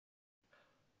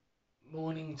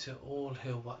Morning to all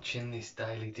who are watching this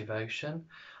daily devotion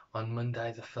on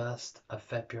Monday the 1st of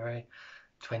February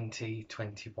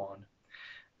 2021.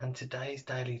 And today's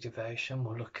daily devotion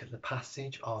will look at the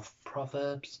passage of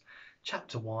Proverbs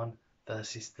chapter 1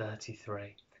 verses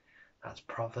 33. That's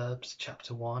Proverbs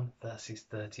chapter 1 verses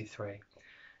 33,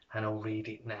 and I'll read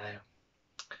it now.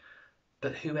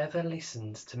 But whoever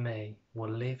listens to me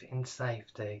will live in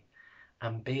safety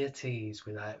and be at ease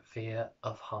without fear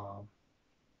of harm.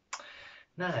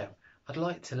 Now, I'd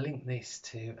like to link this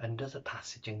to another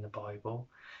passage in the Bible,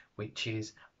 which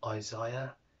is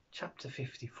Isaiah chapter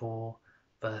 54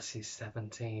 verses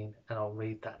 17, and I'll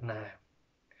read that now.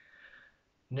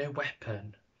 No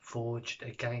weapon forged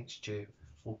against you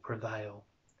will prevail,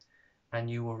 and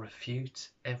you will refute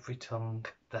every tongue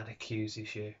that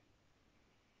accuses you.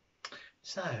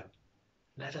 So,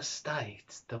 let us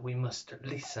state that we must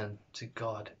listen to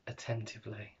God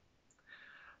attentively.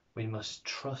 We must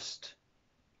trust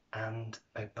and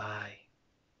obey.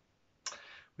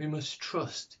 We must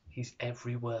trust his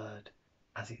every word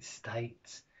as it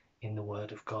states in the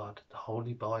Word of God, the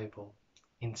Holy Bible,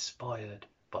 inspired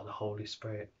by the Holy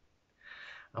Spirit.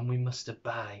 And we must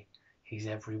obey his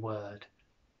every word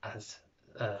as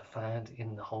found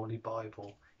in the Holy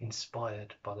Bible,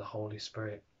 inspired by the Holy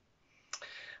Spirit.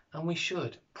 And we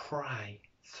should pray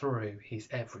through his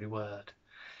every word.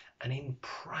 And in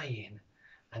praying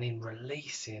and in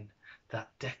releasing that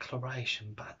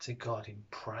declaration back to God in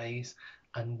praise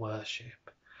and worship,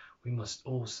 we must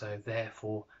also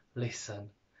therefore listen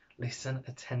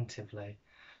attentively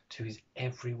to his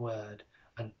every word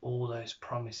and all those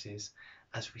promises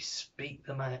as we speak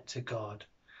them out to God,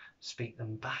 speak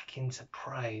them back into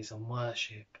praise and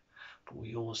worship, but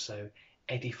we also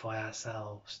edify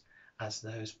ourselves as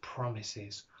those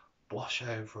promises wash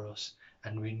over us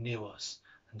and renew us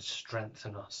and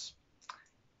strengthen us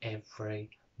every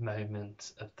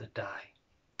moment of the day.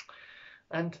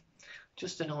 And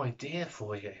just an idea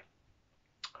for you,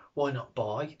 why not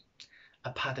buy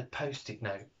a pad of post-it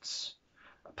notes,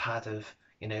 a pad of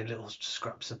little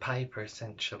scraps of paper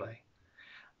essentially,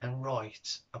 and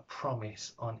write a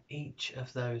promise on each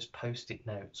of those post-it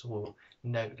notes or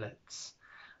notelets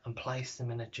and place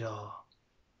them in a jar.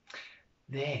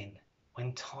 Then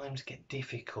when times get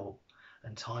difficult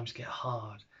and times get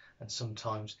hard, and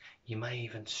sometimes you may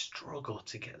even struggle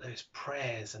to get those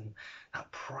prayers and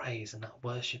that praise and that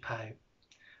worship out.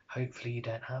 Hopefully you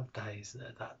don't have days that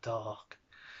are that dark.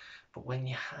 But when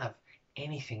you have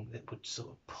anything that would sort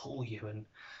of pull you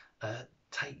and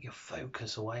take your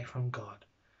focus away from God,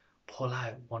 pull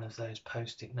out one of those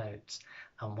post-it notes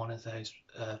and one of those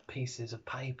pieces of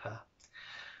paper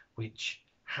which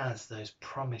has those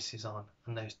promises on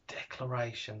and those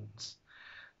declarations,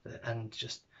 and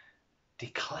just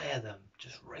declare them,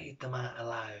 just read them out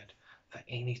aloud for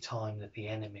any time that the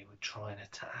enemy would try and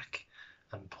attack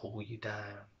and pull you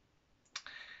down.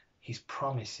 His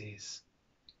promises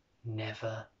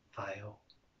never fail.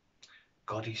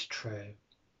 God is true,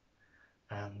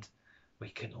 and we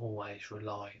can always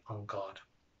rely on God.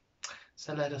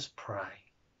 So let us pray.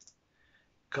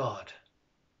 God,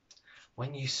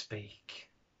 when you speak,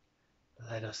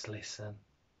 let us listen.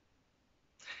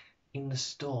 In the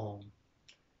storm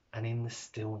and in the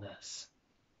stillness,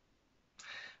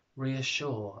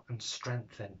 reassure and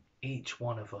strengthen each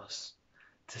one of us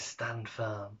to stand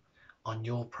firm on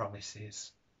your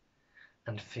promises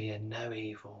and fear no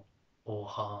evil or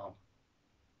harm.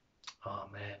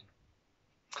 Amen.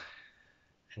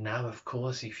 And now, of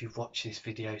course, if you've watched this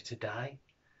video today,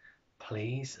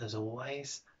 please, as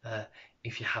always,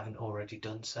 if you haven't already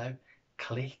done so,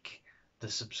 click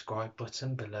the subscribe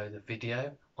button below the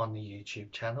video on the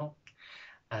YouTube channel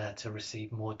to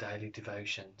receive more daily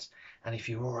devotions. And if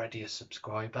you're already a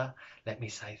subscriber, let me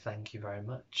say thank you very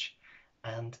much.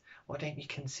 And why don't you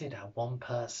consider one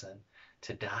person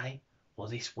today or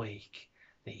this week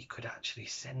that you could actually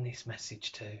send this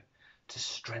message to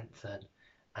strengthen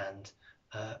and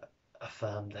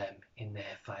affirm them in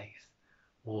their faith,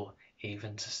 or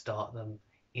even to start them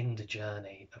in the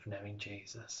journey of knowing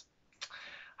Jesus.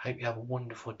 I hope you have a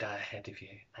wonderful day ahead of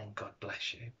you, and God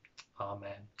bless you.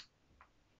 Amen.